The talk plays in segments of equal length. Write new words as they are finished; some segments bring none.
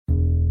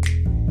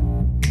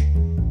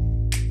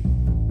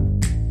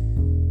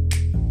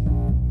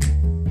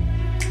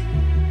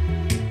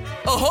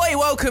Ahoy,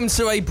 welcome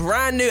to a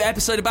brand new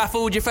episode of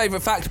Baffled. Your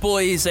favourite fact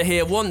boys are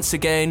here once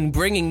again,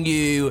 bringing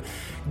you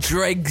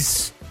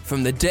dregs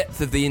from the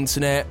depth of the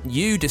internet.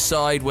 You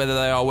decide whether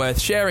they are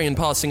worth sharing and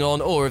passing on,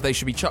 or if they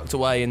should be chucked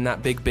away in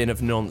that big bin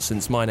of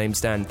nonsense. My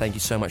name's Dan. Thank you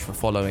so much for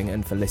following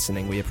and for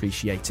listening. We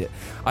appreciate it.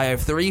 I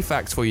have 3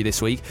 facts for you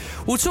this week.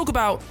 We'll talk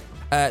about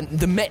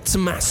the Mets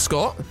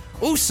mascot,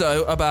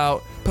 also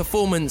about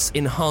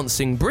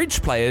performance-enhancing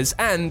bridge players,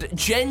 and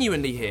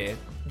genuinely,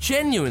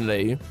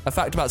 a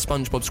fact about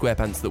SpongeBob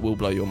SquarePants that will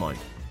blow your mind.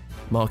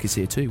 Mark is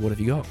here too. What have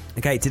you got?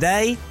 Okay,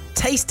 today,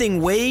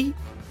 tasting wee,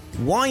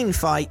 wine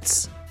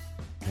fights,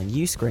 and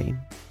you scream,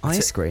 I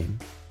scream,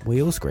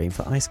 we all scream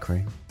for ice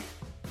cream.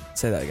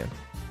 Say that again.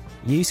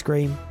 You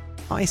scream,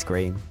 I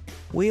scream,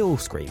 we all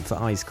scream for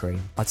ice cream.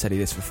 I'll tell you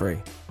this for free.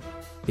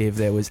 If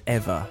there was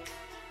ever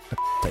a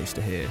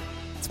taster here,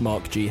 it's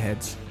Mark G.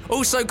 Heads.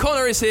 Also,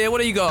 Connor is here.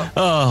 What do you got?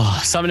 Oh,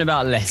 something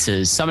about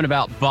letters, something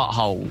about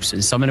buttholes,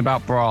 and something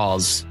about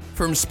bras.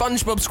 From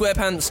SpongeBob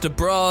SquarePants to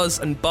bras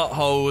and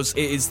buttholes,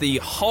 it is the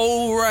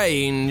whole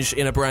range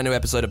in a brand new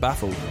episode of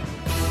Baffled.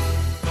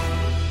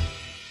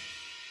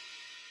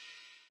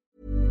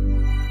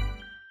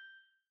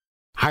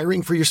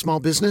 Hiring for your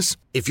small business?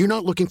 If you're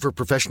not looking for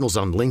professionals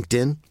on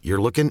LinkedIn,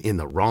 you're looking in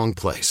the wrong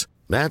place.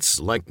 That's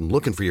like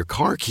looking for your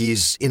car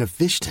keys in a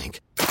fish tank.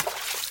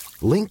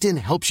 LinkedIn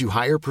helps you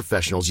hire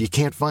professionals you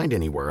can't find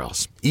anywhere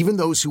else, even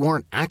those who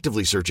aren't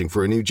actively searching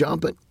for a new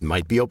job but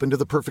might be open to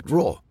the perfect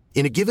role.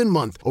 In a given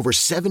month, over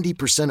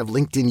 70% of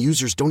LinkedIn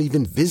users don't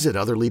even visit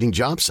other leading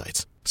job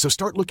sites. So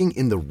start looking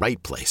in the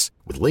right place.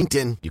 With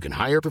LinkedIn, you can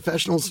hire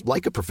professionals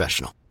like a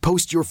professional.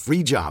 Post your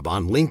free job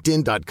on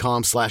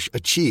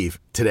linkedin.com/achieve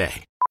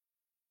today.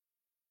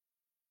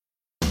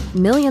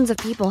 Millions of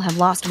people have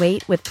lost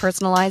weight with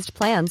personalized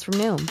plans from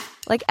Noom.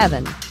 Like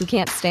Evan, who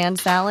can't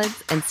stand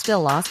salads and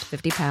still lost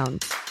 50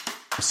 pounds.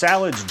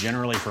 Salads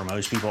generally for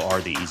most people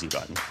are the easy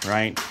button,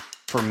 right?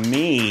 For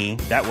me,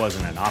 that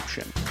wasn't an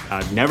option.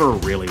 I never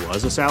really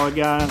was a salad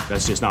guy.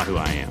 That's just not who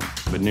I am.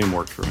 But Noom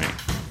worked for me.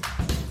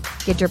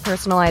 Get your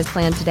personalized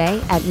plan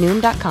today at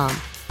Noom.com.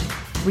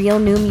 Real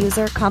Noom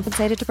user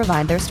compensated to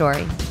provide their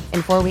story.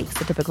 In 4 weeks,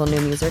 the typical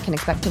Noom user can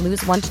expect to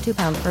lose 1 to 2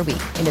 pounds per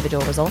week.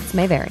 Individual results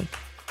may vary.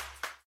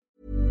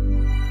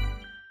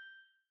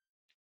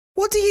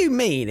 What do you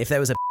mean if there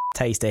was a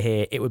taster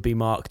here, it would be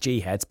Mark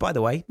G. Heads? By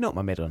the way, not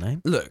my middle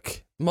name.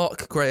 Look,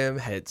 Mark Graham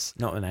Heads.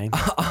 Not the name.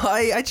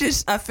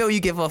 I feel you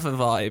give off a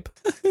vibe.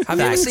 Have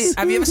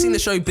you ever seen the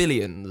show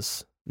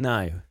Billions?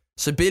 No.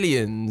 So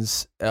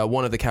Billions,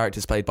 one of the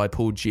characters played by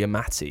Paul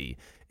Giamatti,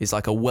 is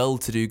like a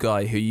well-to-do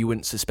guy who you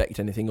wouldn't suspect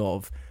anything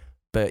of,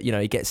 but, you know,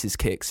 he gets his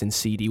kicks in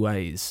seedy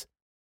ways.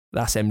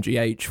 That's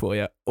MGH for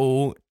you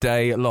all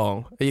day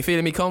long. Are you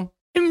feeling me, Con?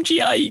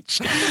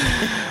 MGH.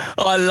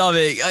 I love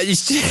it.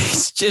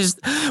 It's just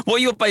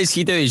what you're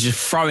basically doing is just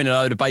throwing a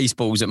load of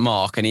baseballs at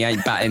Mark and he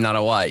ain't batting none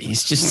away.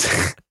 It's just...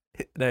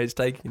 No, it's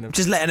taking them.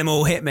 Just letting them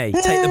all hit me.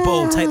 Take the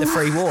ball, take the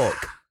free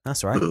walk.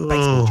 That's right.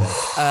 Baseball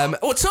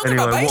joke. Well, talking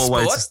about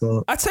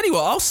baseball, I tell you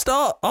what,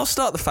 I'll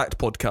start the fact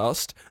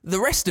podcast. The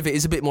rest of it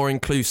is a bit more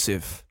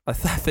inclusive. I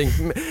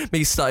think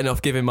me starting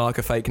off giving Mark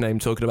a fake name,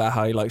 talking about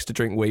how he likes to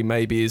drink wee,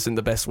 maybe isn't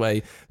the best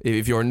way.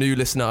 If you're a new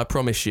listener, I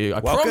promise you.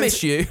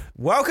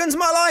 Welcome to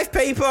my life,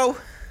 people.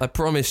 I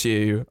promise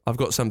you, I've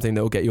got something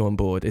that will get you on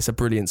board. It's a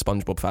brilliant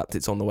SpongeBob fact.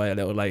 It's on the way a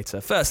little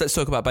later. First, let's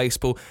talk about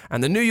baseball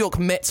and the New York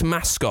Mets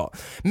mascot,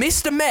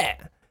 Mr.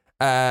 Met.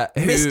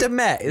 Mr.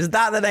 Met, is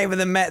that the name of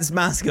the Mets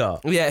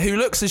mascot? Yeah, who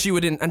looks as you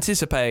would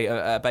anticipate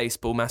a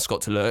baseball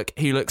mascot to look.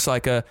 He looks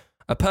like a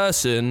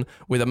person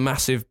with a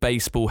massive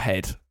baseball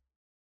head.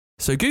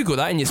 So Google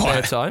that in your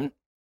spare time.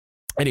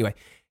 Anyway,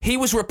 he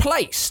was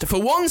replaced for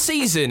one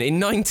season in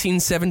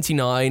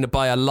 1979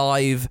 by a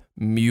live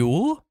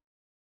mule,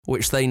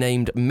 which they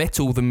named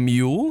Metal the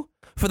Mule.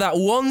 For that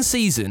one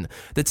season,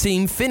 the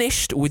team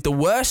finished with the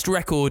worst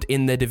record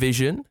in their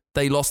division.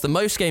 They lost the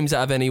most games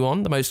out of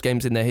anyone, the most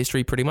games in their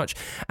history pretty much,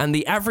 and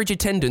the average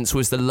attendance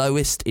was the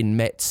lowest in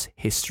Mets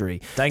history.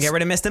 Don't get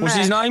rid of Mr. Met. What's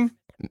his name?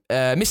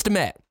 Mr.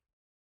 Met.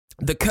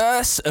 The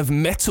Curse of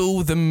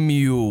Metal the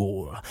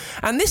Mule.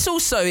 And this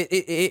also,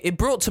 it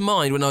brought to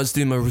mind when I was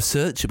doing my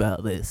research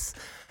about this,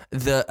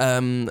 that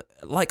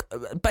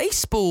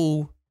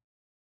baseball,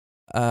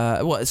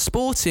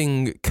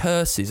 sporting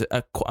curses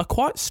are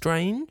quite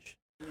strange.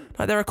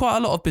 Like there are quite a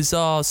lot of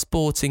bizarre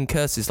sporting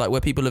curses, like where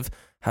people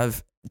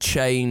have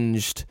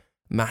changed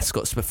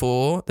mascots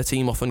before. The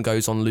team often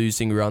goes on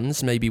losing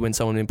runs. Maybe when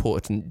someone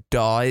important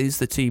dies,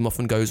 the team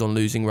often goes on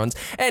losing runs.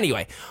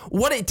 Anyway,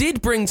 what it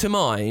did bring to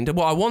mind, and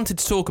what I wanted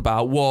to talk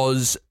about,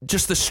 was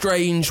just the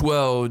strange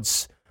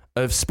worlds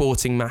of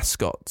sporting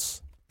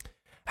mascots.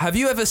 Have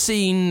you ever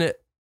seen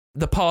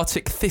the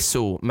Partick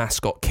Thistle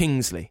mascot,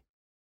 Kingsley?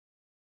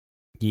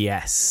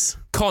 Yes.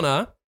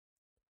 Connor,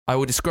 I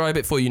will describe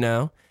it for you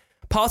now.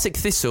 Partick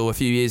Thistle, a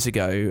few years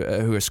ago,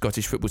 who are a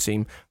Scottish football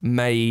team,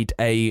 made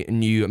a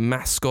new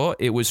mascot.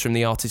 It was from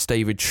the artist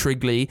David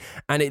Shrigley,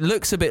 and it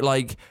looks a bit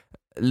like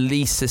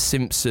Lisa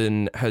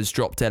Simpson has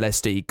dropped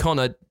LSD.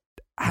 Connor,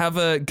 have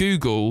a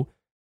Google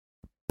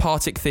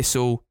Partick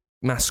Thistle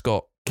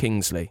mascot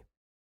Kingsley.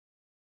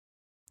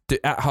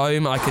 At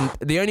home,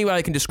 the only way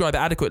I can describe it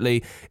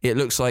adequately, it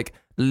looks like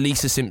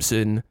Lisa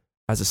Simpson,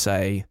 as I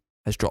say,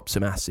 has dropped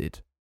some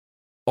acid.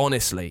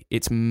 Honestly,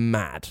 it's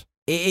mad.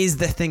 It is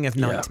the thing of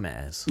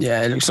nightmares.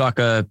 Yeah, it looks like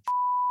a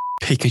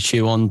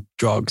Pikachu on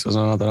drugs or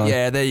something. I don't know.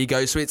 Yeah, there you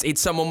go. So it's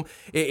someone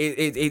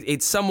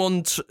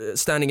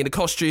standing in a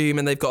costume,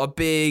 and they've got a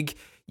big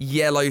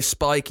yellow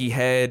spiky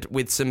head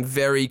with some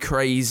very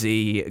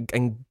crazy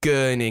and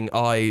gurning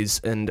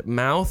eyes and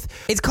mouth.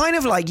 It's kind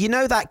of like, you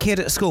know, that kid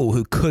at school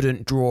who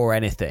couldn't draw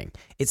anything.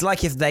 It's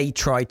like if they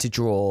tried to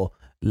draw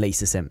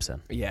Lisa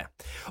Simpson. Yeah.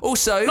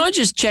 Also, Can I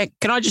just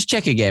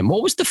check again?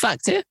 What was the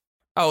fact here?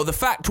 oh, the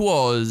fact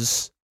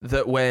was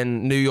that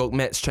when New York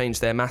Mets changed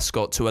their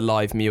mascot to a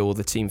live mule,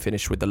 the team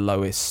finished with the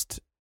lowest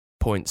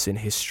points in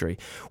history,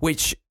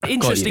 which,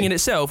 interesting in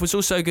itself, was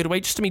also a good way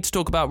just to me to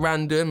talk about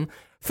random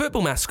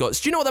football mascots.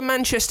 Do you know what the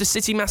Manchester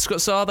City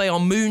mascots are? They are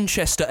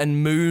Moonchester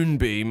and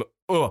Moonbeam.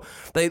 Oh,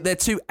 they're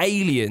two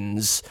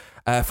aliens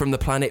from the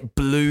planet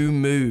Blue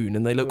Moon,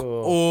 and they look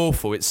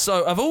awful. It's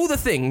so, of all the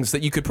things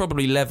that you could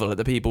probably level at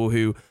the people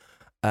who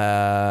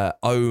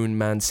own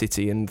Man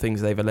City and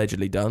things they've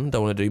allegedly done,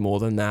 don't want to do more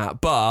than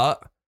that.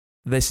 But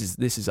this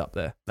is up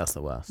there. That's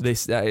the worst.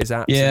 That is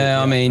absolutely.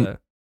 Yeah, I mean, there.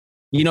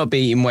 You're not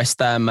beating West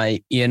Ham,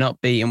 mate. You're not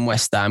beating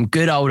West Ham.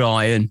 Good old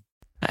Iron.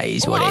 That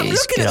is what I'm it is.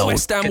 looking at the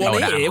West Ham one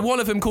here. Hammer. One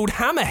of them called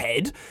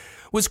Hammerhead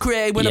was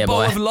created when Yeah, a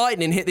bolt boy. of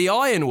lightning hit the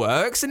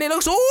ironworks, and it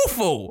looks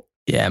awful.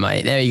 Yeah,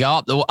 mate. There you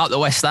go. Up the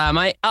West Ham,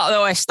 mate. Up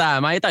the West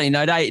Ham, mate. Don't you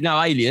know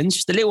no aliens?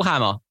 Just a little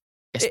hammer.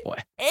 Yes, boy.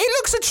 It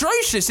looks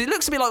atrocious. It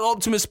looks a bit like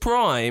Optimus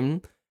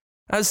Prime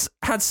has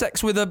had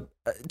sex with a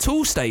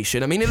tool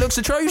station. I mean, it looks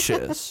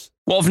atrocious.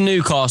 What have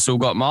Newcastle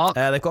got, Mark?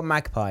 They've got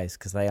magpies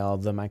because they are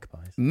the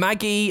magpies.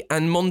 Maggie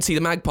and Monty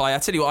the Magpie. I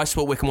tell you what, I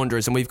support Wycombe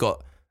Wanderers, and we've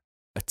got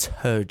a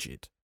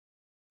turgid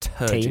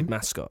Team?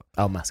 mascot.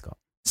 Oh, mascot.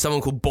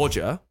 Someone called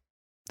Bodger.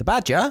 The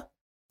badger?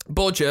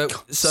 Bodger.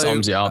 So,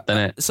 Sums it up,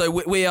 doesn't it? So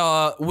we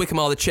are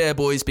the chair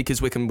boys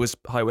because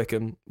High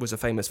Wycombe was a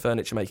famous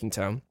furniture making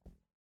town.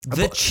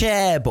 The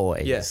chair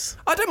boys. Yes.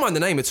 I don't mind the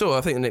name at all.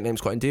 I think the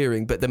nickname's quite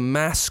endearing, but the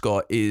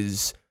mascot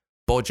is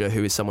Bodger,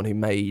 who is someone who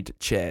made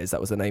chairs. That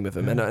was the name of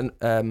him.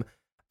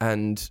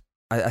 And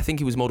I think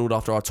he was modelled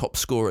after our top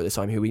scorer at the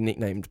time, who we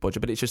nicknamed Bodger,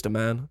 but it's just a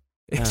man.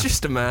 It's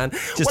just a man.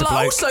 Just a bloke.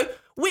 Also,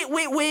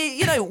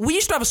 we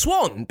used to have a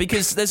swan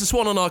because there's a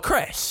swan on our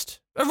crest.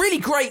 A really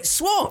great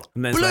swan.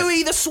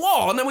 Bluey the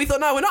Swan. And we thought,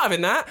 no, we're not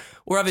having that.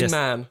 We're having Just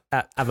man.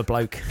 Have a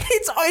bloke.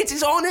 It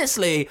is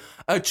honestly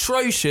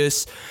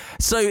atrocious.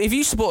 So if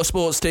you support a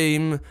sports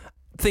team,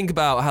 think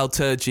about how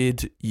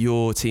turgid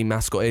your team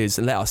mascot is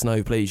and let us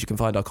know, please. You can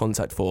find our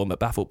contact form at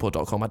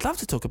baffledpod.com. I'd love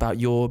to talk about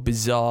your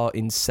bizarre,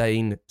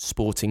 insane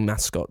sporting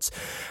mascots.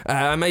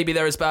 Maybe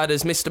they're as bad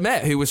as Mr.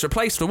 Met, who was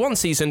replaced for one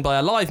season by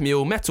a live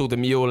mule, Metal the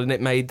Mule, and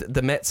it made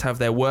the Mets have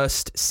their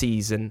worst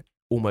season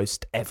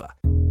almost ever.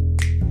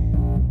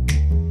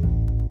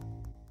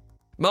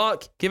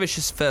 Mark, give us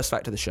your first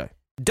fact of the show.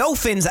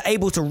 Dolphins are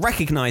able to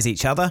recognise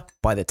each other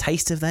by the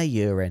taste of their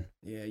urine.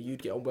 Yeah,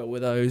 you'd get on well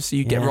with those.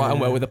 You'd get right on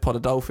well with a pod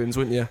of dolphins,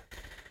 wouldn't you?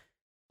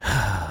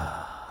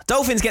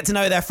 Dolphins get to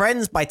know their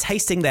friends by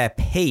tasting their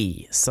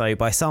pee. So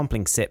by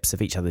sampling sips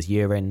of each other's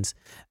urines,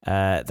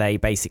 they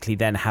basically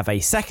then have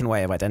a second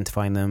way of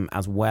identifying them,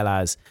 as well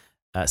as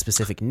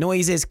specific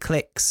noises,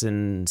 clicks,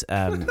 and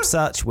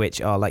such,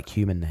 which are like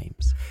human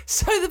names.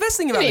 So the best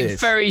thing about It's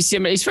this... very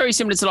similar. It's very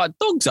similar to like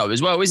dogs, though,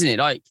 as well, isn't it?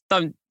 Like,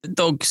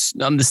 dogs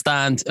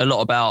understand a lot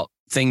about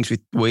things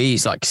with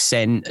weeds, like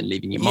scent and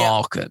leaving your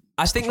mark. And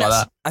I think stuff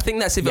like I think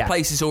that's if Yeah. a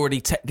place is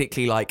already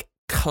technically like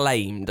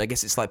claimed. I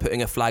guess it's like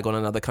putting a flag on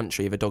another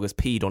country if a dog has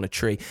peed on a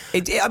tree.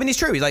 I mean, it's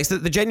true. It's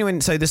like the genuine.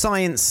 So the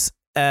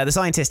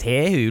scientist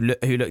here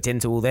who looked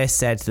into all this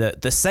said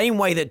that the same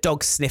way that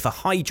dogs sniff a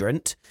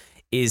hydrant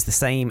is the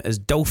same as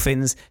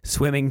dolphins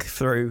swimming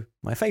through,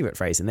 my favourite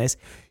phrase in this,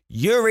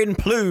 urine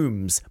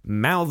plumes,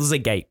 mouths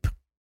agape.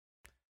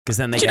 Because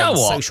then they Do you get know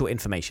what? social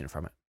information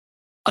from it.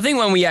 I think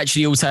when we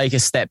actually all take a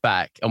step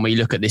back and we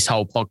look at this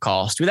whole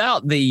podcast,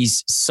 without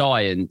these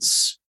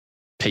science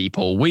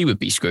people, we would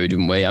be screwed,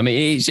 wouldn't we? I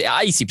mean, it's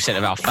 80%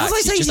 of our As facts. I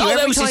is say just, to you there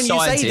every was a time you say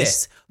scientist.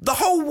 this, the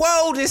whole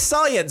world is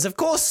science. Of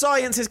course,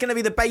 science is going to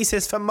be the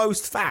basis for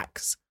most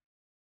facts.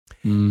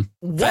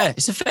 Fair.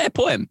 It's a fair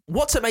point.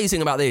 What's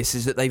amazing about this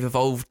is that they've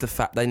evolved the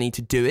fact they need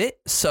to do it.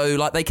 So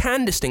like they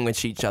can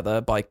distinguish each other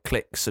by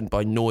clicks and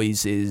by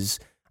noises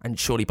and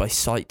surely by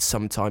sight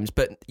sometimes.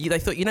 But they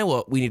thought, you know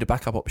what? We need a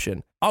backup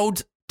option.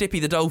 Old Dippy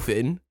the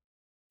dolphin,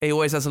 he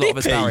always has a lot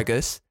of Dippy?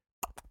 asparagus.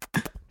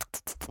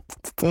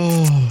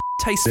 Oh,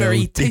 Tastes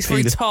very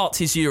Dippy the- tart,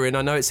 his urine.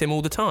 I know it's him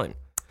all the time.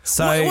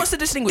 So What's the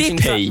distinguishing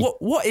Dippy?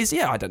 what is?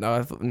 Yeah, I don't know.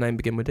 I thought the name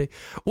begin with D.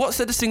 What's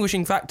the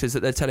distinguishing factors that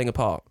they're telling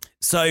apart?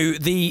 So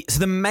the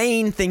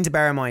main thing to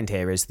bear in mind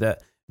here is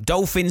that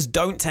dolphins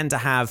don't tend to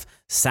have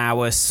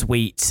sour,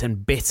 sweet,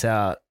 and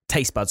bitter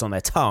taste buds on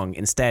their tongue.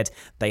 Instead,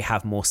 they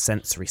have more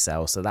sensory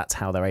cells. So that's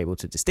how they're able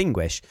to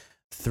distinguish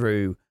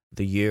through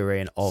the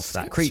urine of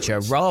that creature,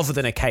 rather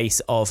than a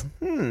case of,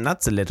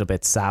 that's a little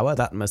bit sour.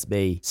 That must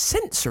be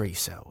sensory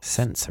cells.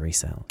 Sensory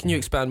cells. Can you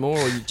expand more?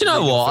 Or Do you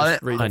know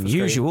what?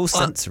 Unusual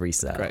sensory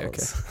cells. Great,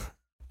 okay.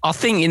 I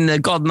think in the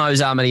God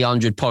knows how many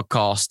 100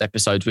 podcast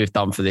episodes we've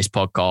done for this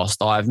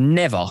podcast, I've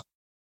never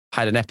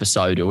had an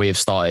episode where we have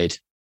started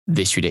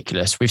this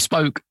ridiculous. We've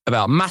spoke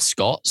about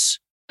mascots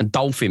and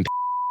dolphin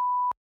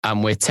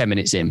and we're 10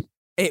 minutes in.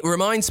 It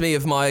reminds me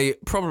of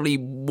probably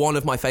one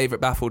of my favourite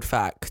baffled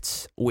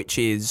facts, which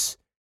is...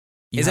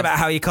 It's about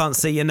how you can't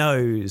see your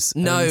nose.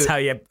 No. And how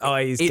your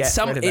eyes get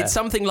rid of it. It's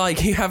something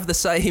like you have the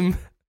same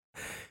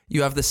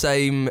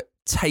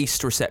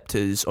taste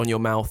receptors on your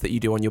mouth that you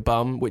do on your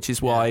bum, which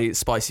is why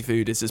spicy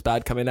food is as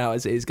bad coming out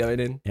as it is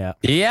going in. Yeah.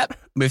 Yep.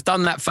 We've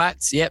done that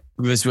fact. Yep.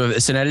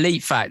 It's an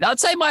elite fact. I'd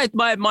say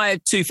my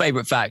two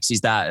favourite facts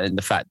is that and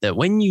the fact that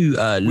when you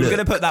we were going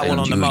to put that one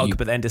on the mug,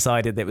 but then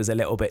decided that it was a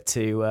little bit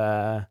too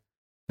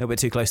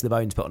close to the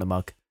bone to put on a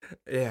mug.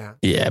 Yeah.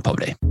 Yeah,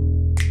 probably.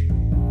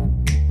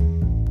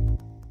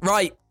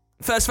 Right.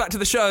 First fact of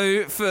the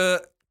show for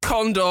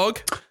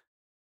Condog.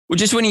 Well,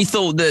 just when you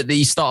thought that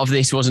the start of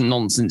this wasn't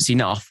nonsense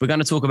enough, we're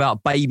going to talk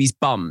about babies'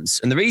 bums.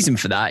 And the reason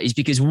for that is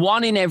because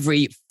 1 in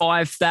every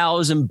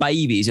 5,000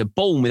 babies are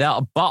born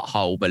without a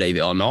butthole, believe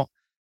it or not.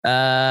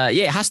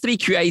 It has to be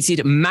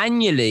created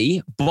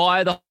manually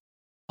by the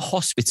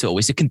hospital.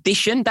 It's a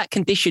condition. That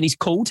condition is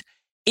called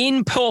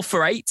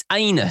imperforate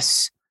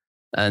anus.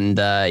 And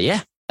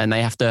and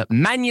they have to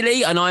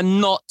manually, and I'm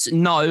not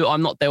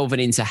delving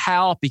into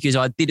how, because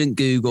I didn't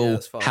Google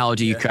how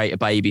do you create a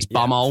baby's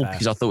bumhole,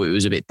 because I thought it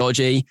was a bit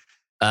dodgy.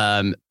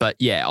 But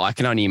yeah, I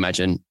can only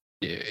imagine.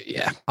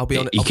 Yeah, I'll be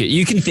honest.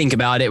 You can think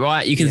about it,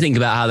 right? You can think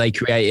about how they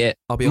create it.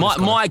 I'll be honest.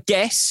 My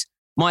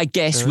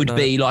guess would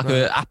be like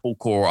an apple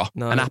corer,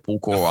 an apple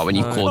corer when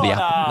you core the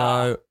apple.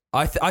 No,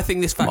 I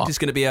think this fact is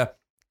going to be a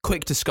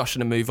quick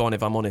discussion and move on,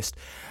 if I'm honest.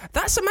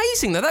 That's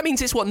amazing, though. That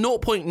means it's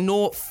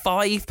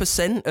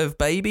 0.05% of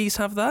babies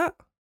have that?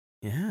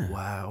 Yeah.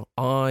 Wow.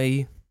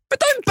 But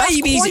don't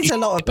babies, quite a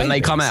lot of when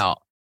they babies. come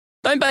out,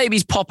 don't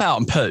babies pop out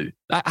and poo?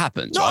 That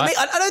happens, No, right? I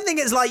mean, I don't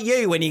think it's like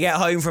you when you get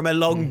home from a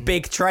long,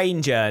 big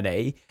train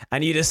journey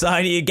and you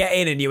decide you get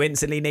in and you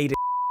instantly need a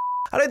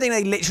I don't think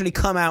they literally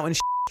come out and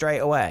straight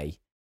away.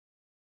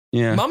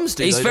 Yeah. Mums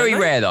do, It's though, very don't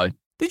they? rare, though.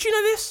 Did you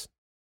know this?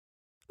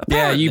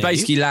 Yeah, you Apparently,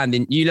 basically land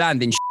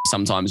in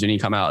sometimes when you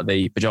come out of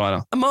the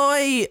vagina.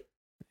 My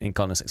In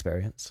Connor's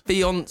experience.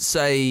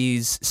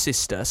 fiance's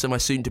sister, so my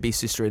soon-to-be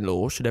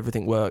sister-in-law, should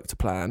everything work to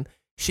plan,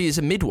 she is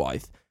a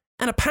midwife,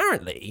 and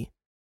apparently...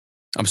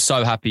 I'm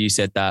so happy you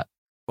said that.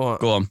 What?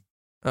 Go on.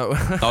 Oh.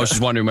 I was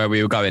just wondering where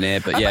we were going here,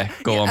 but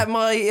go on. And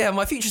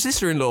my future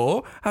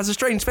sister-in-law has a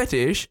strange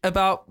fetish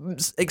about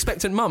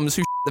expectant mums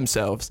who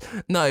themselves.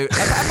 No,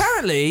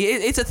 apparently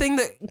it's a thing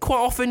that quite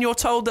often you're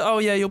told that, oh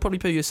yeah, you'll probably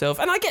poo yourself.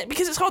 And I get,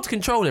 because it's hard to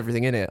control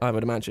everything, innit, I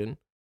would imagine.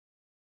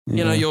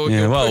 You know, you're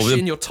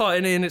pushing, you're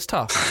tightening, it's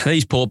tough.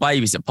 These poor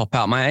babies that pop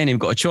out, mate, ain't even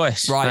got a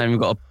choice. Right. They ain't even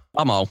got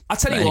a bumhole. I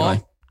tell you Anyway.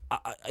 what.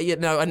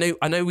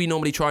 I know we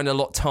normally try and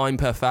allot time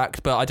per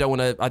fact, but I don't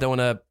want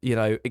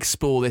to,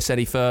 explore this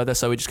any further.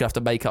 So we're just gonna have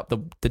to make up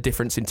the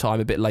difference in time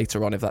a bit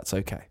later on, if that's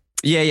okay.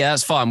 Yeah,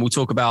 that's fine. We'll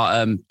talk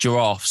about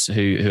giraffes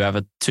who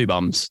have two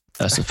bums.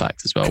 That's a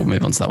fact as well. We'll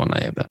move on to that one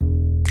later. But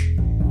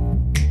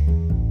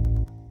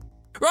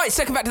Right,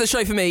 second fact of the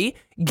show for me: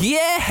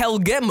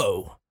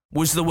 Guillermo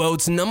was the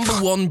world's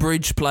 #1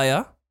 bridge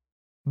player,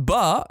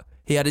 but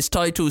he had his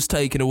titles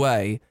taken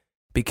away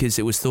because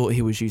it was thought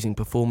he was using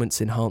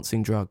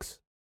performance-enhancing drugs.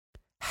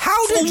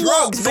 How do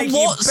drugs make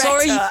you better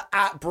Sorry?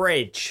 at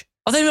bridge?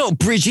 I don't know what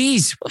bridge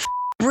is. What the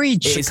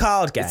bridge? It's a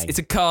card game. It's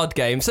a card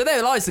game. So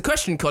there lies the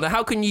question, Connor.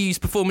 How can you use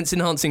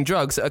performance-enhancing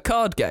drugs at a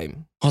card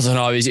game? I don't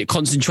know. Is it a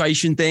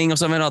concentration thing or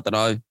something? I don't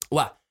know.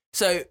 Well,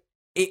 so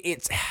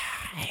it's...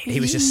 He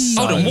was just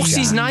Hold on. What's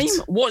his jammed.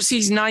 name? What's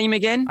his name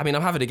again? I mean,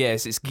 I'm having a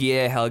guess. It's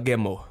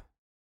Guillermo.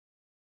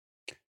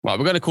 Right,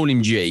 we're going to call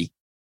him G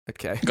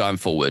Okay. going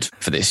forward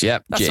for this.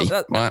 Yep, G.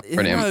 Right,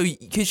 brilliant. No,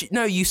 because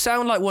you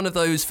sound like one of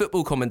those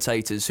football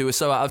commentators who are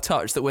so out of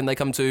touch that when they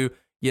come to,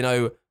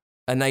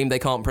 a name they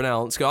can't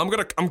pronounce, go, I'm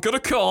gonna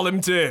call him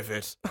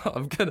David.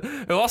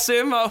 What's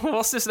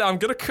this now? I'm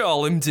gonna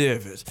call him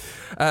David.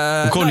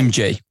 We'll call him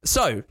G.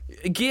 So,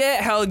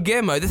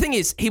 Guillermo, the thing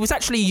is, he was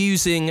actually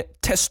using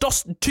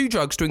two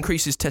drugs to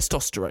increase his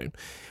testosterone,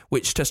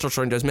 which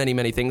testosterone does many,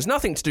 many things,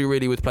 nothing to do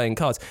really with playing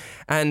cards.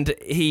 And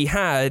he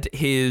had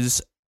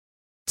his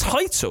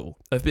title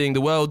of being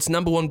the world's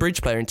 #1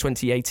 bridge player in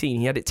 2018.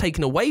 He had it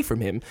taken away from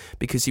him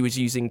because he was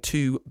using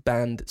 2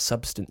 banned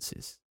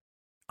substances.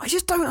 I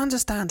just don't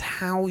understand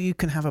how you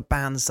can have a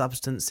banned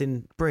substance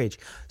in bridge.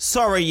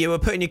 Sorry, you were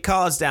putting your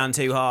cards down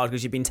too hard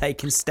because you've been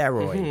taking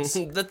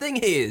steroids. The thing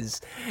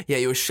is,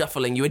 you were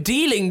shuffling, you were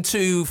dealing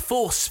too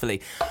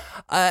forcefully.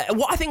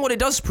 What it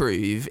does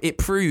prove, it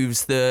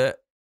proves that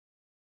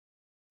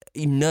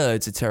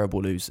nerds are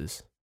terrible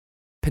losers.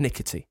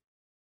 Pernickety.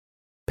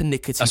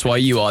 That's why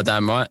you are,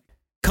 damn right.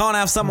 Can't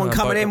have someone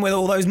coming in with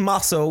all those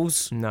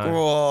muscles. No.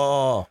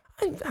 Oh.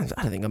 I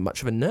don't think I'm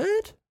much of a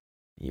nerd.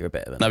 You're a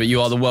bit of a... No, but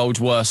you are the world's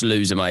worst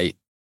loser, mate.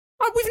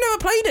 We've never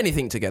played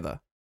anything together.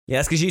 Yeah,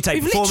 that's because you take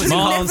We've performance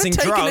literally enhancing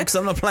never taken drugs.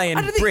 I'm not playing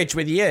I don't think- bridge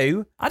with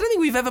you. I don't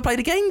think we've ever played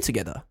a game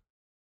together.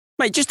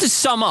 Mate, just to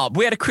sum up,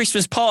 we had a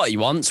Christmas party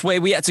once where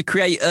we had to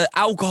create an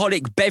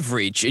alcoholic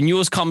beverage and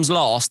yours comes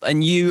last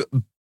and you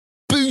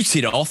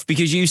booted off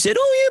because you said,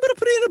 oh, yeah, but I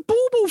put in a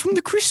bauble from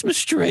the Christmas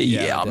tree.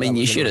 Yeah, I mean,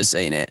 you should have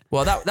seen it.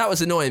 Well, that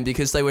was annoying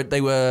because they were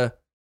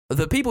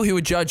the people who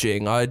were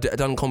judging. I'd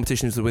done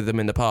competitions with them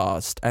in the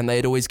past, and they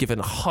had always given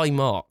high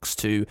marks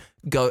to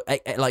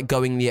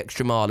going the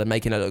extra mile and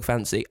making it look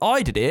fancy.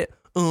 I did it.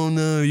 Oh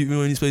no, you're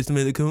only supposed to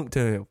make the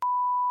cocktail.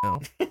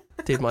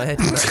 Did my head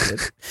in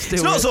that.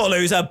 It's not sore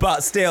loser,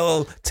 but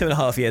still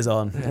 2.5 years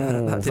on.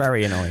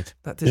 Very annoyed.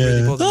 That did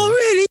really bother me. Oh,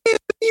 really?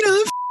 You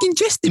know, fucking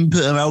Justin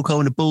put her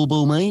alcohol in a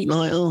bauble, mate.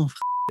 Like, oh,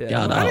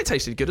 Yeah, God, and it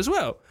tasted good as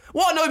well.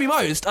 What annoyed me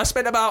most, I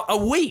spent about a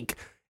week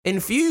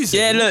infusing.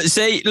 yeah,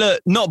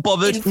 look, not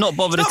bothered at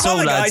all,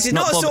 Guys, lads. he's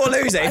not a sore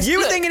bothered. loser. If you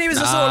were thinking he was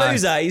a sore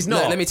loser, he's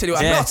not. Look, let me tell you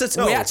what. Not at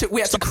all. We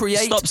had to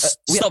create.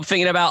 Stop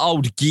thinking about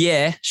old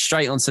gear.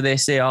 Straight onto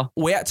this here.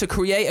 We had to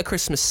create a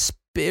Christmas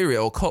spirit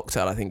or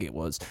cocktail, I think it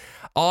was.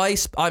 I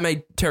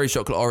made Terry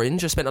chocolate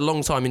orange. I spent a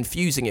long time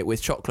infusing it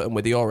with chocolate and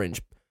with the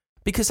orange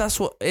because that's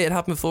what it had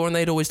happened before and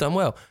they'd always done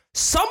well.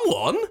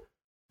 Someone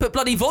put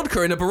bloody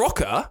vodka in a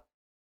Barocca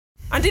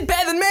and did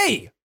better than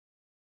me.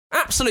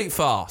 Absolute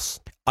farce.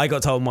 I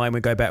got told mine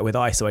would go better with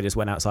ice, so I just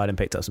went outside and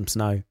picked up some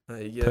snow,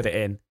 put it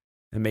in.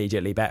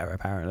 Immediately better,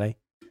 apparently.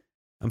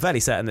 I'm fairly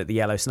certain that the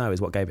yellow snow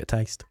is what gave it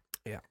taste.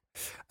 Yeah.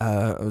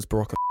 It was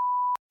Barocca.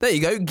 There you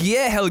go.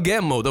 Guillermo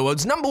Guillermo, the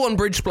world's #1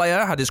 bridge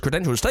player, had his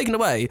credentials taken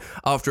away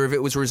after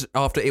it was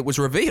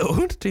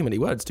revealed, too many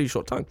words, too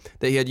short time,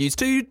 that he had used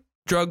 2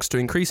 drugs to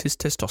increase his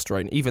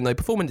testosterone, even though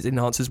performance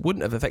enhancers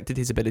wouldn't have affected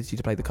his ability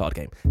to play the card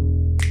game.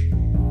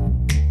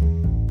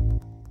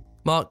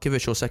 Mark, give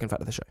us your second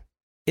fact of the show.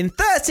 In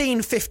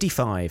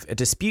 1355, a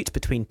dispute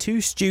between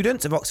 2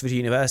 students of Oxford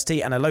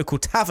University and a local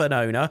tavern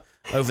owner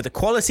over the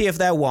quality of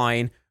their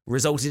wine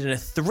resulted in a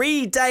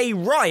 3-day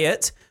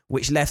riot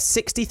which left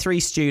 63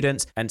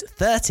 students and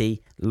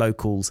 30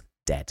 locals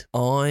dead.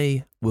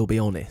 I will be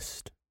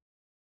honest.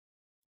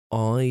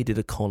 I did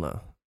a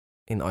Connor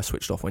in I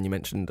switched off when you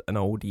mentioned an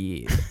old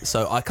year.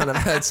 So I kind of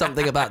heard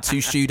something about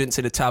 2 students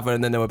in a tavern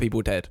and then there were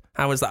people dead.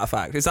 How is that a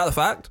fact? Is that a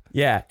fact?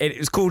 Yeah, it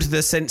was called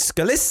the St.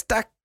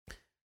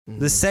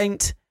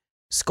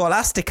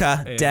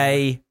 Scholastica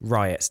Day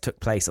riots. Took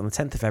place on the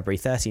 10th of February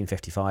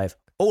 1355,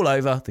 all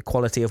over the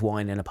quality of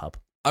wine in a pub.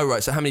 Oh,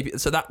 right. So how many?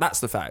 So that's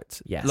the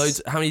fact. Yes.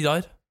 Loads. How many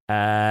died?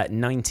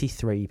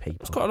 93 people.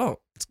 That's quite a lot.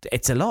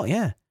 It's a lot,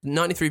 yeah.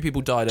 93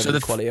 people died over the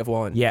quality of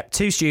wine. Yep,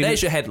 2 students.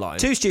 There's your headline.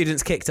 2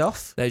 students kicked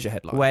off. There's your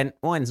headline. When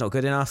wine's not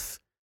good enough.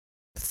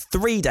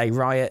 3-day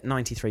riot,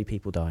 93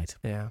 people died.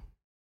 Yeah.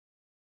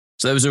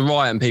 So there was a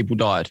riot and people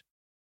died.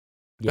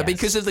 Yes. But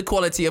because of the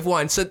quality of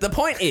wine. So the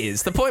point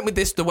with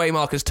this, the way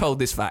Mark has told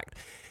this fact,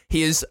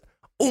 he has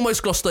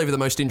almost glossed over the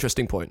most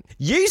interesting point.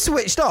 You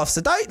switched off,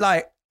 so don't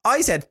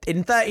I said in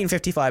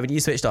 1355 and you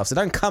switched off, so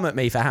don't come at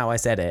me for how I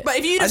said it. But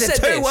if you'd have I said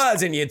said 2 this,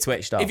 words and you'd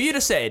switched off. If you'd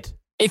have said...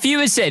 If you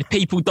had said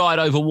people died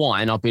over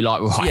wine, I'd be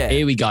like, right,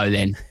 here we go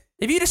then.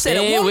 If you'd have said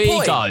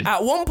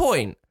at one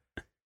point,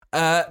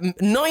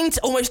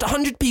 almost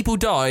 100 people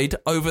died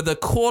over the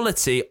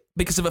quality,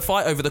 because of a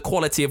fight over the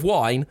quality of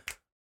wine,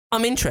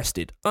 I'm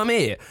interested. I'm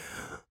here.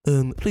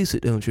 Please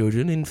sit down,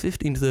 children. In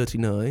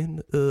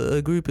 1539,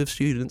 a group of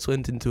students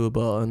went into a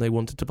bar and they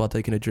wanted to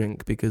partake in a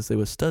drink because they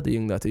were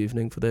studying that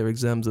evening for their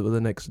exams that were the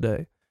next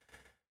day.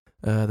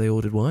 They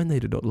ordered wine, they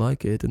did not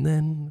like it, and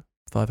then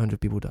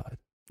 500 people died.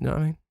 You know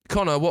what I mean?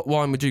 Connor, what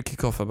wine would you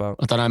kick off about?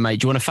 I don't know, mate.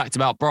 Do you want a fact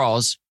about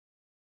bras?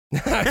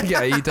 Yeah,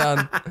 are you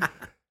done?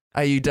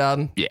 Are you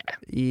done? Yeah.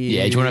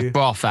 Yeah, do you want a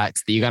bra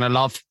fact that you're going to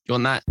love? Do you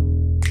want that?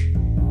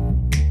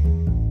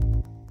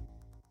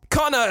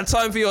 Connor,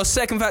 time for your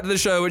second fact of the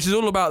show, which is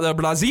all about the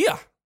Blasía.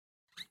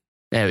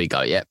 There we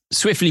go, yeah.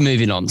 Swiftly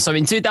moving on. So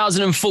in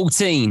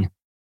 2014,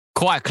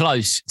 quite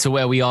close to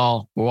where we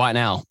are right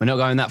now. We're not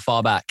going that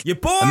far back. You're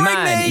boring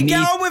me.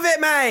 Get on with it,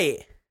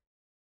 mate.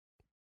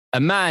 A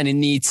man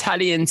in the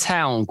Italian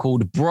town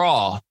called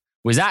Bra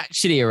was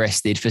actually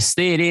arrested for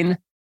stealing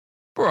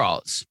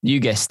bras. You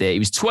guessed it. He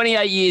was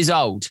 28 years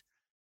old.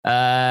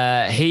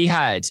 He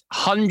had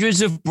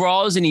hundreds of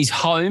bras in his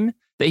home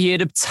that he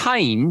had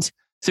obtained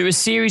through a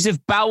series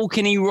of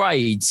balcony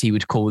raids, he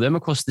would call them,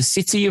 across the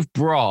city of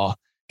Bra.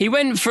 He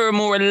went for a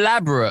more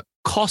elaborate,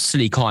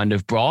 costly kind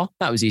of bra.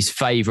 That was his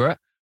favourite.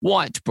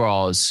 White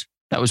bras.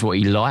 That was what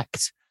he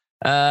liked.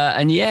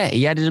 And yeah,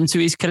 he added them to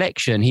his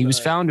collection. He was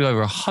found with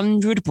over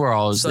 100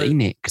 bras that he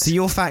nicked. So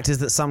your fact is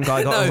that some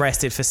guy got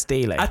arrested for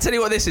stealing. I tell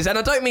you what this is, and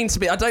I don't mean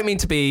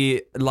to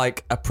be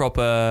like a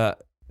proper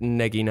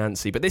neggy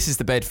Nancy, but this is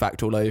the bed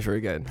fact all over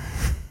again.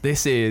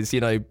 This is,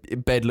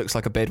 bed looks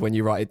like a bed when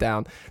you write it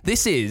down. The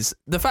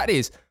fact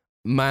is,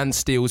 man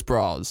steals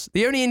bras.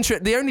 The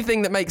only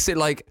thing that makes it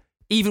like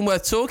even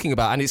worth talking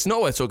about, and it's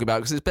not worth talking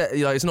about because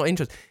it's not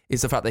interesting,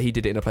 is the fact that he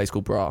did it in a place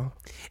called Bra.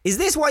 Is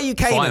this why you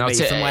came at me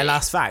for my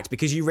last fact?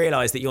 Because you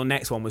realised that your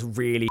next one was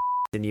really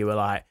and you were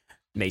like,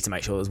 need to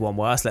make sure there's one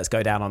worse. Let's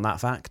go down on that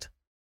fact.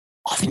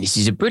 I think this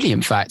is a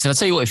brilliant fact. And I'll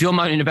tell you what, if you're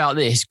moaning about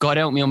this, God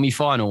help me on my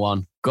final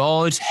one.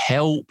 God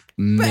help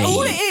me. But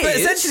all it is... But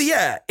essentially,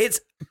 yeah, it's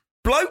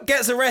bloke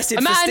gets arrested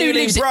A for man who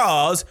stealing lives-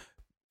 bras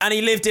and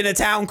he lived in a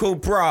town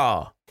called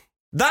Bra.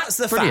 That's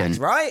the Brilliant.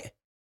 fact, right?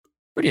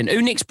 Brilliant.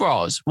 Who nicks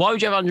bras? Why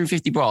would you have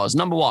 150 bras?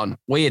 Number one,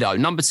 weirdo.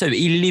 Number two,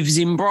 he lives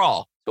in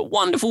Bra. But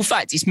wonderful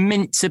fact. It's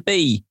meant to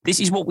be. This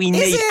is what we need.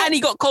 it? And he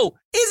got caught.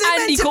 Is it and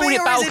meant he to called be, it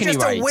or is it balcony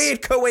just raids. a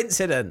weird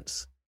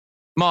coincidence?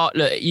 Mark,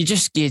 look, you're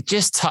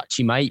just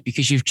touchy, mate,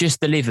 because you've just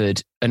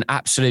delivered an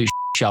absolute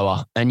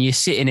shower and you're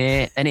sitting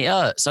here and it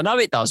hurts. I know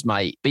it does,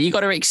 mate, but you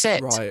got to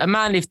accept Right. a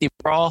man lived in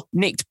Bra,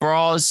 nicked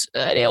bras,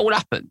 and it all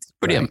happened.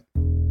 Brilliant.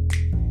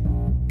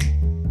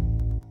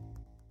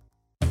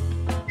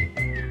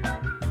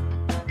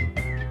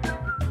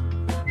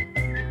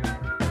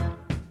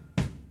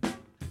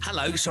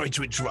 Hello, sorry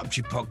to interrupt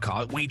your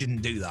podcast. We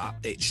didn't do that.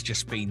 It's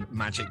just been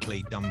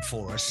magically done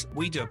for us.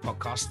 We do a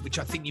podcast, which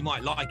I think you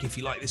might like if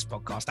you like this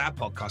podcast. Our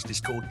podcast is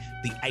called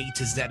The A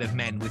to Z of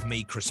Men with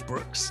me, Chris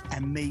Brooks.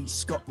 And me,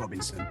 Scott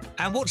Robinson.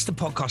 And what's the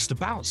podcast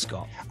about,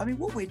 Scott? I mean,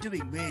 what we're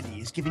doing really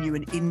is giving you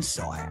an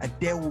insight, a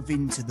delve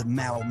into the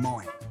male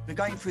mind. We're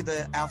going through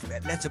the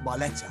alphabet letter by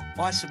letter.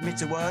 I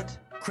submit a word,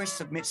 Chris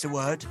submits a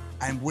word,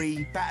 and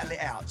we battle it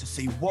out to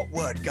see what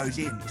word goes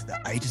into the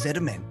A to Z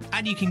of Men.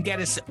 And you can get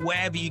us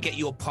wherever you get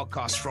your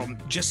podcast from.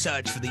 Just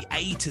search for The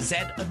A to Z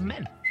of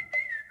Men.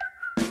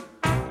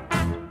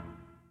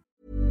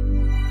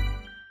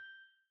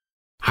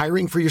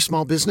 Hiring for your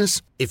small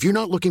business? If you're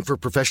not looking for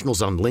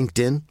professionals on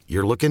LinkedIn,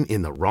 you're looking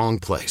in the wrong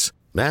place.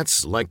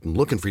 That's like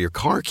looking for your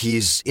car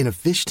keys in a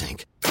fish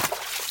tank.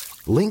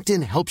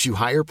 LinkedIn helps you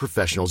hire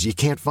professionals you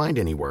can't find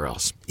anywhere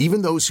else,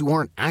 even those who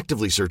aren't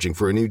actively searching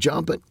for a new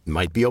job but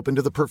might be open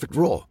to the perfect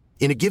role.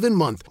 In a given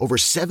month, over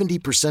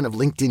 70% of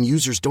LinkedIn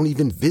users don't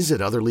even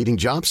visit other leading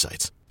job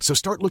sites. So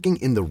start looking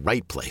in the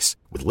right place.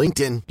 With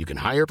LinkedIn, you can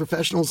hire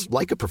professionals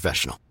like a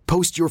professional.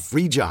 Post your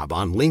free job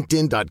on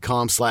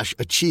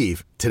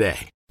linkedin.com/achieve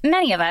today.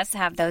 Many of us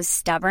have those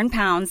stubborn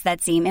pounds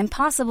that seem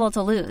impossible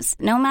to lose,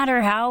 no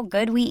matter how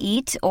good we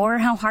eat or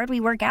how hard we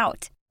work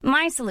out.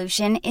 My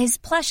solution is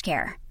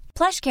PlushCare.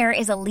 PlushCare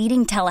is a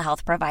leading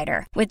telehealth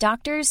provider with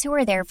doctors who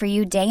are there for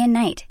you day and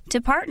night to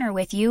partner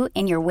with you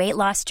in your weight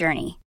loss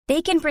journey.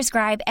 They can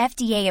prescribe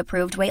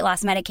FDA-approved weight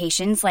loss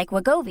medications like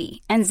Wegovy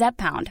and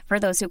Zepbound for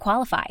those who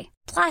qualify.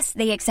 Plus,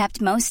 they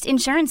accept most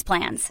insurance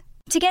plans.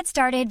 To get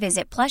started,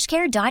 visit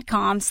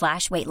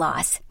plushcare.com/weight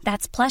loss.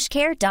 That's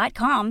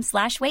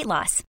plushcare.com/weight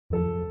loss.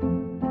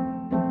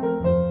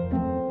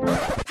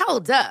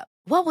 Hold up.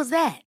 What was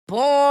that?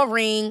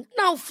 Boring.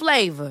 No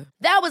flavor.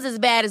 That was as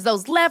bad as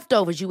those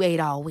leftovers you ate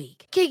all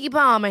week. Keke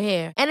Palmer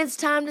here, and it's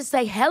time to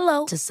say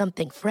hello to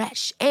something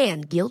fresh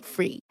and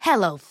guilt-free.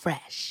 Hello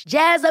Fresh.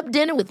 Jazz up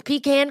dinner with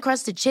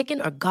pecan-crusted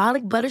chicken or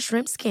garlic butter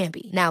shrimp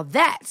scampi. Now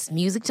that's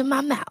music to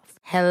my mouth.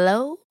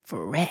 Hello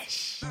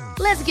Fresh.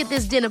 Let's get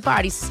this dinner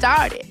party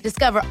started.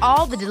 Discover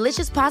all the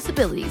delicious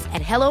possibilities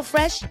at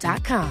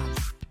hellofresh.com.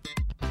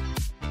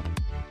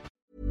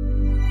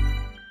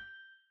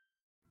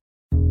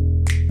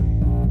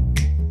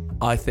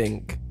 I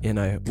think,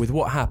 with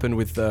what happened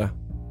with the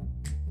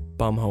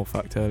bumhole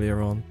fact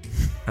earlier on,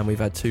 and we've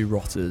had two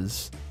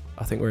rotters,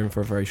 I think we're in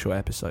for a very short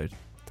episode.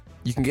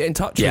 You can get in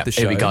touch with the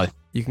show. Here we go.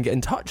 You can get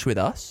in touch with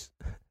us,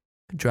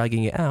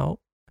 dragging it out.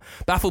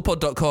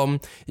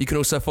 Bafflepod.com. You can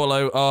also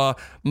follow our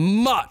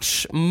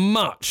much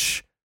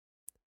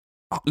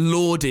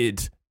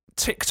lauded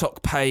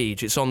TikTok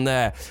page. It's on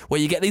there where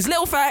you get these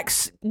little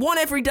facts, one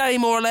every day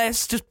more or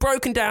less, just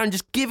broken down,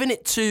 just giving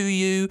it to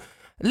you.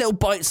 Little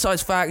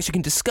bite-sized facts you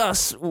can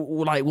discuss,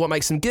 like what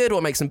makes them good,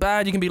 what makes them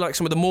bad. You can be like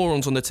some of the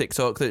morons on the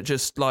TikTok that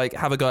just like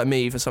have a go at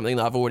me for something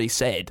that I've already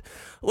said.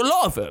 Well, a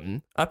lot of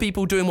them are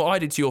people doing what I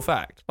did to your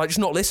fact, like just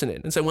not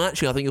listening and saying, well,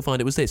 actually, I think you'll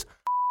find it was this.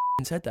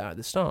 Said that at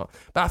the start.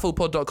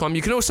 Bafflepod.com.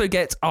 You can also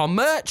get our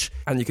merch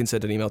and you can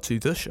send an email to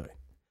the show.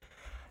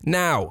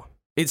 Now,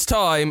 it's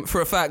time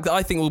for a fact that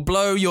I think will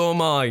blow your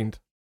mind.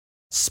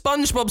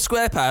 SpongeBob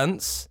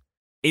SquarePants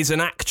is an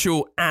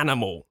actual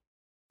animal.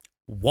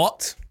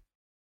 What?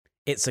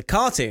 It's a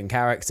cartoon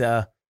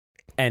character.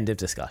 End of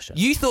discussion.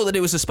 You thought that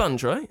it was a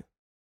sponge, right?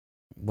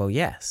 Well,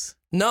 yes.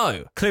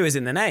 No. Clue is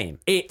in the name.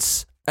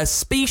 It's a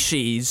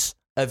species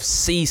of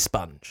sea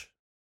sponge.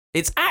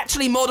 It's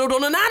actually modelled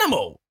on an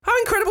animal. How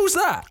incredible is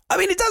that? I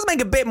mean, it does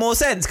make a bit more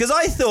sense because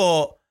I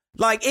thought,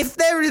 like, if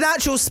there is an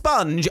actual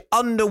sponge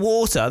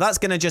underwater, that's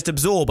going to just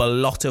absorb a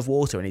lot of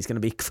water and he's going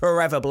to be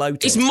forever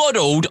bloated. It's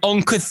modelled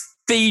on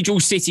Cathedral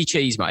City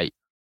cheese, mate.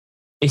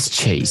 It's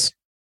cheese.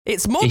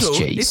 It's modelled. It's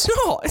cheese. It's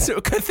not. It's a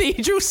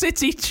Cathedral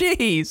City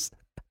cheese.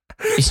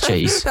 It's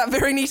cheese. That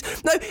very neat.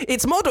 No,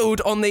 it's modelled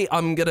on the,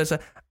 I'm going to say,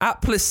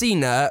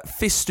 Aplacina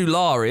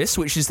fistularis,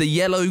 which is the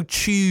yellow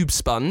tube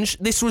sponge.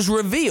 This was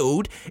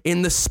revealed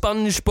in the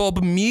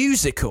SpongeBob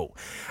musical.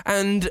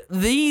 And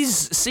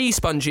these sea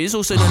sponges,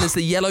 also known as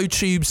the yellow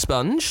tube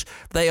sponge,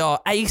 they are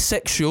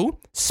asexual.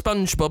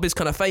 SpongeBob is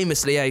kind of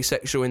famously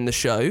asexual in the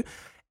show.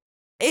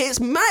 It's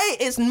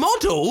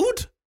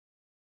modelled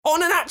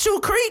on an actual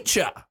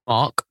creature.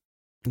 Mark,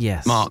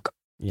 Yes.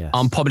 Yes.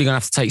 I'm probably going to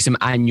have to take some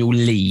annual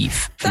leave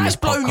from That's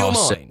this podcast. blown your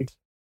soon. mind.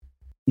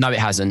 No, it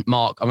hasn't.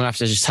 Mark, I'm going to have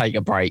to just take a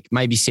break.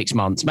 Maybe 6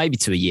 months, maybe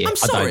to a year. I'm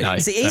sorry. I don't know.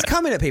 See, he's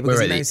coming at people We're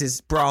because he ready. knows his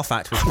bra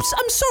fact was.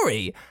 I'm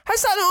sorry.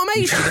 Has that not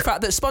amazed you? The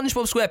fact that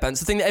SpongeBob SquarePants,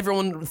 the thing that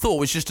everyone thought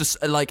was just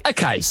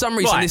Okay, for some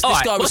reason right, this all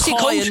right. guy was What's it high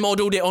called? and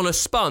modelled it on a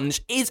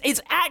sponge. It's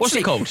actually What's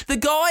it called? The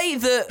guy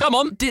that Come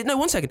on. no,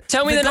 1 second.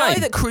 Tell me the guy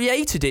name. that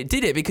created it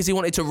did it because he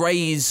wanted to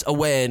raise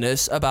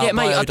awareness about Yeah,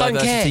 mate, I don't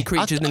biodiversity, care.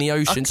 creatures in the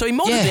ocean. So he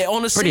modelled it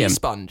on a brilliant. sea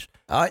sponge.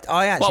 I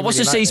actually. Well, what's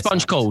really the like sea this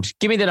sponge fact. called?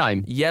 Give me the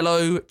name.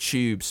 Yellow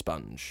tube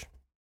sponge.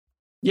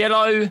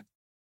 Yellow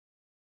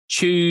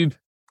tube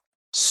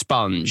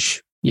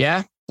sponge.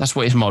 Yeah, that's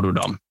what it's modelled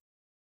on.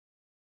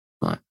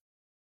 Right.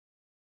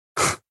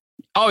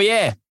 Oh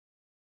yeah,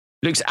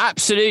 looks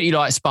absolutely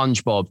like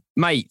SpongeBob,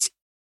 mate.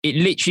 It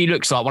literally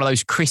looks like one of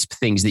those crisp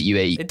things that you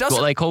eat. It does.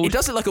 What are they called? It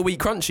does look like a wheat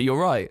crunchy. You're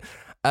right.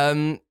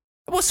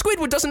 Well,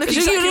 Squidward doesn't look Is it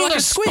exactly look like a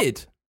like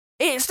squid.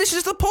 This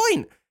is the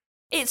point.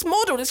 It's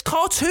modelled. It's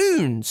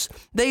cartoons.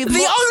 The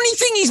only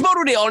thing he's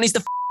modelled it on is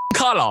the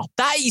colour.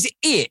 That is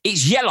it.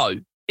 It's yellow.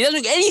 It doesn't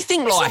look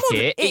anything It's like not-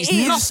 it. it It's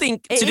is- nothing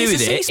it to do is a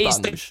with sea it. It's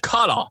the sponge.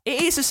 colour.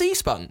 It is a sea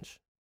sponge.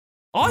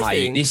 I Mate,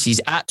 think. this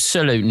is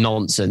absolute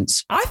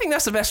nonsense. I think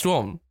that's the best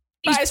one.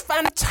 That is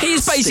fantastic. He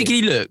has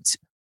basically looked.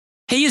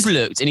 He has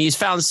looked and he has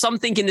found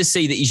something in the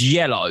sea that is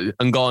yellow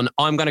and gone,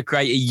 I'm going to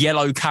create a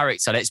yellow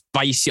character. Let's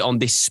base it on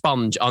this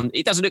sponge.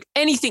 It doesn't look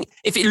anything.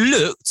 If it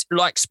looked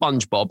like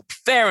SpongeBob,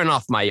 fair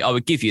enough, mate. I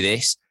would give you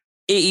this.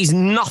 It is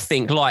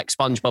nothing like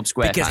SpongeBob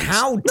SquarePants. Because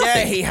how dare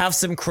Nothing. he have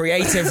some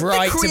creative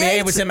right to be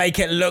able to make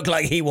it look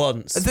like he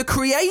wants? The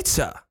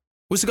creator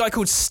was a guy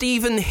called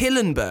Stephen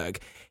Hillenberg.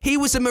 He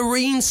was a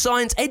marine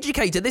science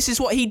educator. This is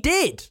what he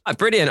did. Oh,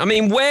 brilliant. I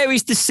mean, where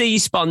is the sea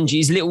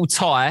sponge's little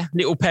tie,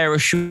 little pair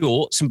of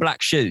shorts and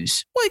black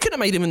shoes? Well, you could have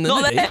made him in the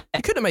Not nudie. there.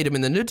 You could have made him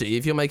in the nudie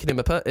if you're making him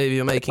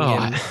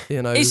him,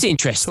 you know. It's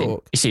interesting.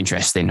 talk. It's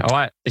interesting. All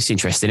right. It's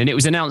interesting. And it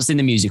was announced in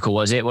the musical,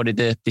 was it? What did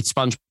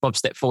SpongeBob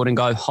step forward and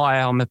go, hi,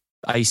 I'm a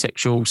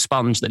asexual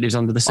sponge that lives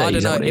under the sea? I don't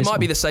Is that know. what It is? might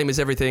be the same as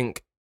everything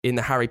in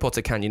the Harry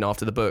Potter canon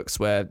after the books,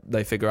 where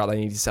they figure out they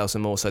need to sell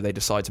some more, so they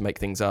decide to make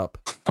things up.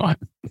 Right.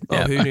 Oh,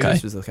 Yeah, who knew okay.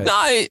 this was the case?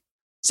 No,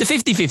 it's a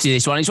 50-50,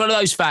 this one. It's one of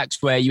those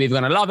facts where you're either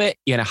going to love it,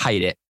 you're going to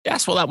hate it.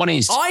 That's what that one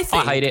is. I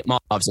think- hate it,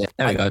 Mark loves it.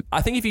 There we go.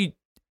 I think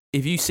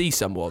if you see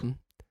someone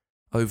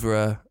over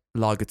a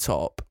lager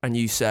top and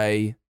you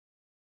say,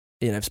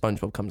 you know, if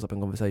SpongeBob comes up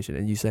in conversation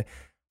and you say,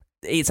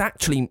 it's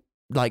actually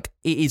like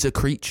it is a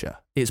creature.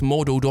 It's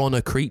modelled on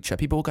a creature.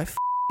 People will go,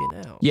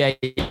 f***ing hell. Yeah.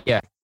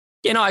 Yeah,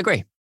 no, I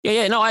agree.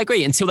 Yeah, no, I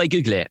agree until they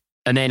Google it.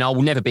 And then I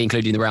will never be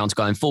included in the rounds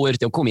going forward.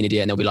 They'll call me an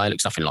idiot and they'll be like, it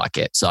looks nothing like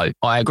it. So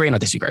I agree and I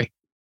disagree.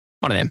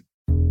 One of them.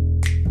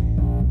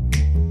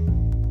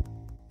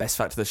 Best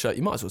fact of the show.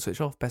 You might as well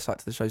switch off. Best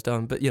fact of the show's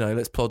done. But, you know,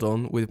 let's plod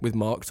on with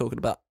Mark talking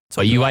about...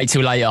 But you wait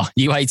till later.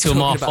 You wait till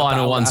my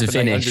final ones are finished.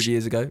 100 finished.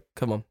 years ago.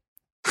 Come on.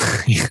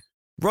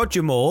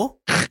 Roger Moore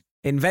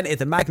invented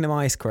the Magnum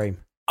ice cream.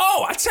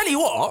 Oh, I tell you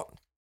what.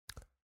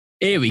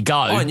 Here we go.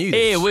 I knew this.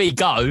 Here we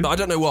go. But I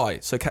don't know why.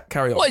 So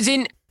carry on. What, as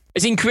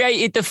in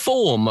created the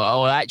form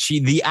or actually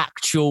the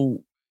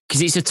actual...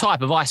 Because it's a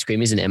type of ice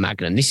cream, isn't it, a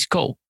Magnum? This is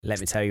cool. Let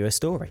me tell you a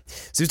story.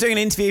 So he was doing an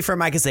interview for a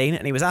magazine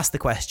and he was asked the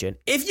question,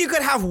 if you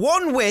could have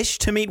one wish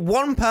to meet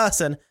one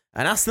person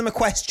and ask them a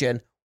question,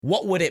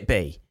 what would it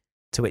be?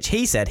 To which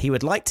he said he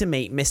would like to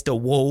meet Mr.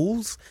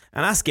 Walls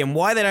and ask him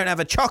why they don't have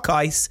a chalk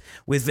ice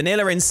with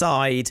vanilla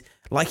inside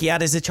like he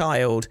had as a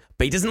child,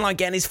 but he doesn't like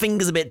getting his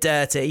fingers a bit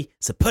dirty,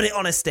 so put it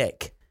on a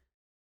stick.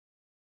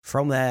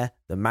 From there,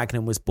 the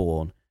Magnum was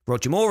born.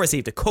 Roger Moore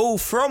received a call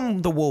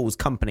from the Walls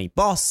company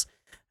boss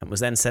and was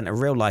then sent a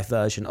real-life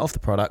version of the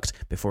product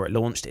before it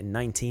launched in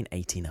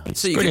 1989.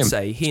 So you Brilliant. could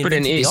say he It's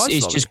brilliant. invented the It's- ice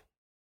it's lolly. just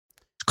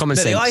common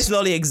No, sense. the ice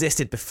lolly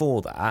existed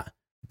before that,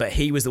 but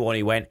he was the one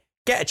who went,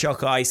 get a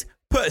chalk ice,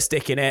 put a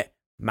stick in it,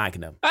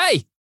 Magnum.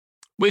 Hey,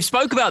 we've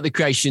spoke about the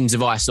creations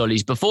of ice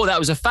lollies before. That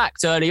was a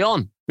fact early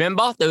on.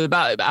 Remember? They were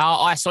about how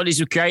ice lollies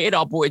were created.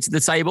 I brought it to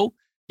the table.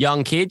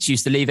 Young kids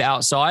used to leave it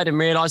outside and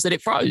realise that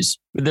it froze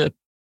with a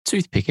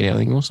toothpick in it, I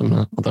think, or something.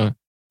 I don't know.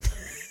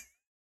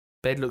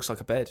 Bed looks like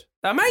a bed.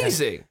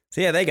 Amazing.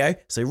 So yeah, there you go.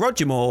 So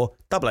Roger Moore,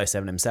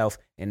 007 himself,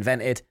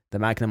 invented the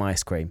Magnum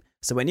ice cream.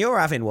 So when you're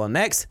having one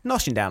next,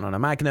 noshing down on a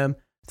Magnum,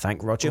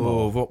 thank Roger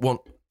Oh, Moore. what?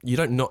 You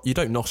don't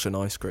nosh an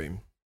ice cream.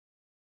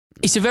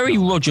 It's a very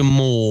Roger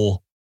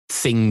Moore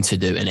thing to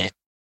do, isn't it?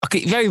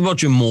 Okay, very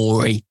Roger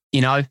Moore-y, you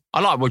know?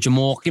 I like Roger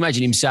Moore. Can you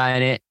imagine him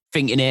saying it,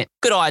 thinking it?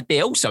 Good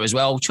idea. Also, as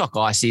well, chalk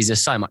ices are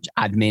so much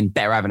admin.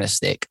 Better having a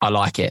stick. I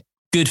like it.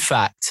 Good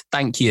fact.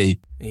 Thank you.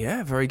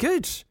 Yeah, very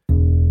good.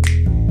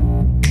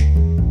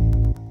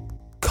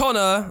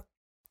 Connor,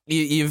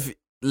 you've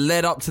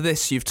led up to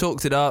this. You've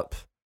talked it up.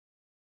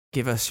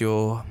 Give us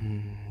your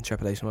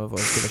trepidation of my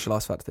voice. Give us your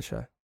last fact of the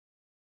show.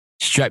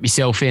 Strap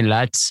yourself in,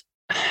 lads.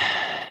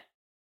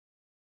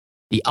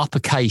 The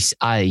uppercase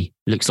A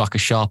looks like a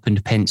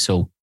sharpened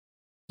pencil.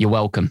 You're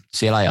welcome.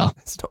 See you later.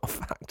 It's not a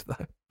fact,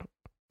 though.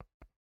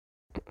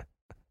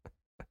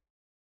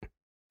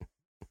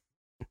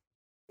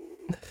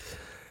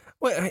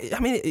 Well, I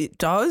mean, it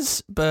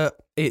does, but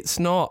it's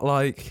not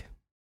like...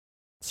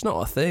 It's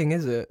not a thing,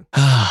 is it?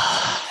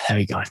 There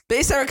we go. But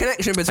is there a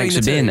connection between Thanks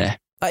the for two? being there.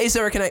 Is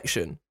there a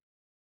connection?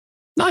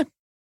 No,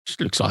 just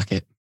looks like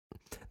it.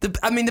 The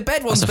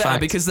bed one's That's a better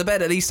fact. because the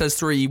bed at least has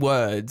 3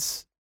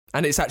 words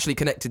and it's actually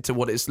connected to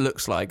what it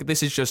looks like.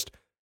 This is just,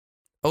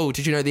 oh,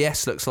 did you know the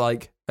S looks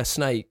like a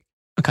snake?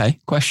 Okay,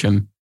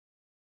 question.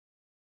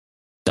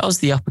 Does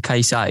the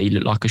uppercase A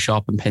look like a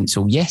sharpened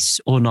pencil? Yes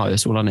or no?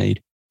 That's all I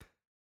need.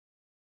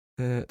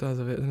 It does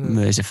a bit, doesn't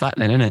it? There's a fact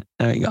then, isn't it?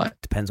 There you go.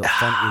 Depends what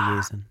font you're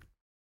using.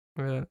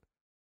 Yeah.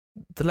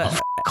 The letter...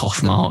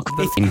 Cough mark.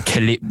 Here he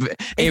is,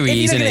 If you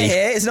isn't look at it he?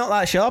 here, it's not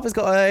that sharp. It's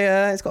got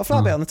a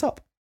flat bit on the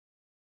top.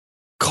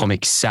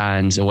 Comic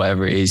Sans or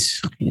whatever it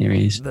is. Here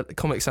he is. The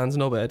Comic Sans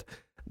knobhead.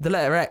 The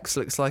letter X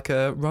looks like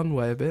a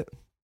runway a bit.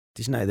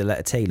 Did you know the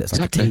letter T looks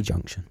like a Exactly. T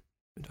junction?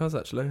 It does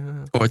actually,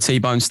 yeah. Or a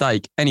T-bone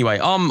steak. Anyway,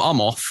 I'm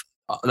off.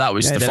 That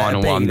was Yeah, the letter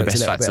final B one, the looks a best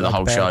little fact bit of the like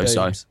whole a pair show. of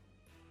So, boobs.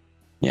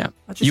 yeah.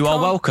 I just You are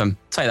can't- welcome.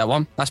 Take that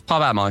one. That's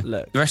pub ammo.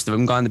 Look, The rest of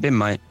them go in the bin,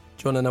 mate.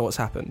 do you want to know what's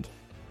happened?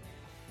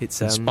 It's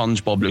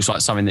SpongeBob looks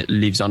like something that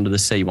lives under the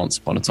sea once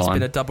upon a It's time.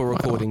 been a double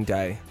recording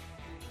day.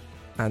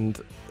 And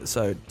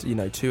so,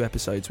 2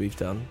 episodes we've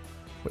done,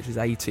 which is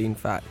 18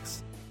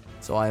 facts.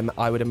 So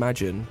I would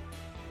imagine,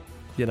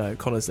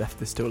 Connor's left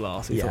this till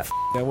last. He Yeah.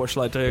 thought, what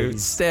shall I do?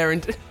 He's-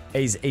 Staring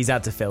He's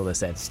had to fill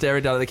this in.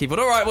 down at the keyboard.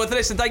 All right, well,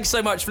 listen, thank you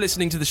so much for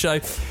listening to the show.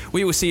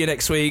 We will see you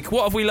next week.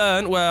 What have we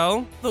learned?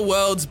 Well, the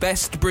world's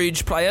best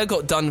bridge player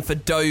got done for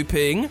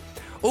doping.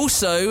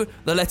 Also,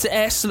 the letter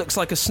S looks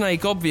like a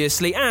snake,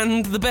 obviously.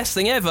 And the best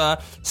thing ever,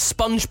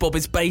 SpongeBob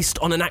is based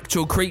on an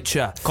actual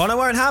creature. Connor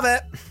won't have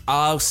it.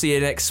 I'll see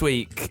you next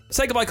week.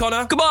 Say goodbye,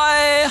 Connor.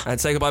 Goodbye. And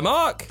say goodbye,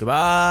 Mark.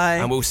 Goodbye.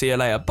 And we'll see you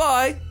later.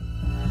 Bye.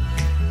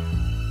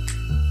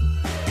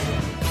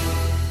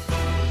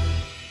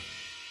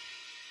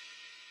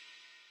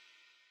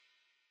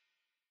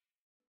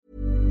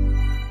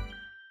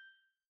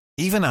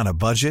 Even on a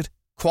budget,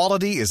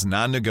 quality is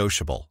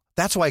non-negotiable.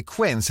 That's why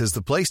Quince is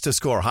the place to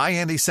score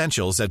high-end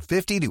essentials at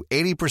 50 to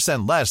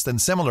 80% less than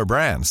similar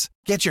brands.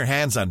 Get your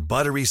hands on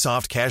buttery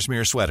soft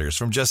cashmere sweaters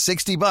from just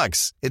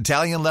 $60,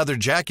 Italian leather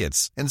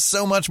jackets, and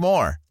so much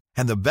more.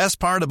 And the best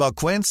part about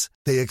Quince,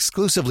 they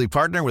exclusively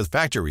partner with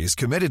factories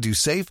committed to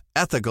safe,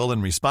 ethical,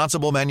 and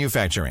responsible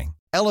manufacturing.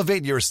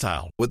 Elevate your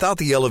style without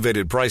the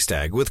elevated price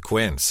tag with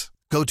Quince.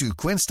 Go to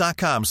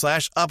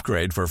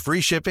quince.com/upgrade for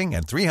free shipping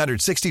and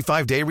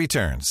 365-day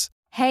returns.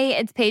 Hey,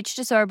 it's Paige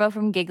DeSorbo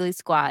from Giggly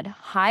Squad.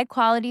 High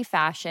quality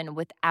fashion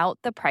without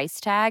the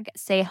price tag.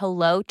 Say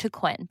hello to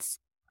Quince.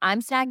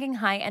 I'm snagging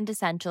high-end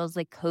essentials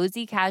like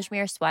cozy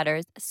cashmere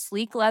sweaters,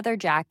 sleek leather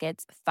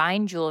jackets,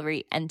 fine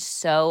jewelry, and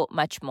so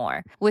much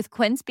more. With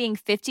Quince being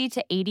 50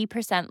 to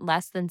 80%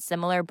 less than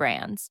similar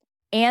brands.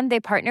 And they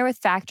partner with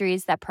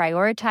factories that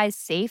prioritize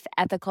safe,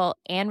 ethical,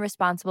 and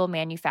responsible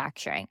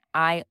manufacturing.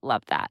 I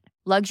love that.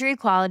 Luxury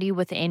quality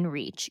within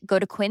reach. Go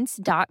to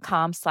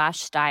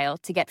quince.com/style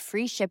to get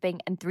free shipping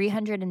and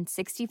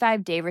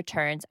 365-day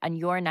returns on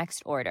your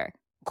next order.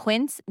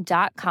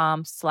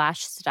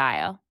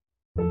 Quince.com/style.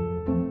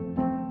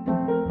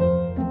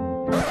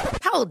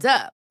 Hold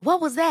up. What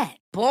was that?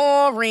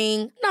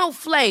 Boring. No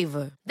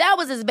flavor. That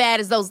was as bad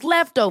as those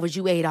leftovers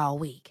you ate all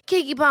week.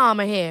 Keke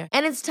Palmer here,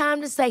 and it's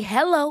time to say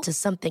hello to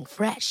something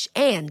fresh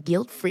and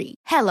guilt-free.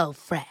 Hello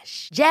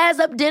Fresh. Jazz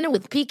up dinner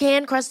with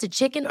pecan-crusted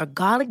chicken or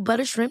garlic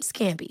butter shrimp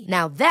scampi.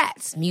 Now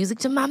that's music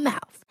to my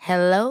mouth.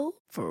 Hello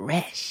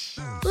Fresh.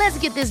 Let's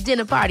get this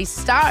dinner party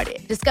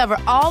started. Discover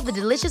all the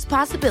delicious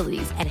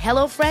possibilities at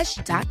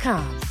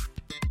HelloFresh.com.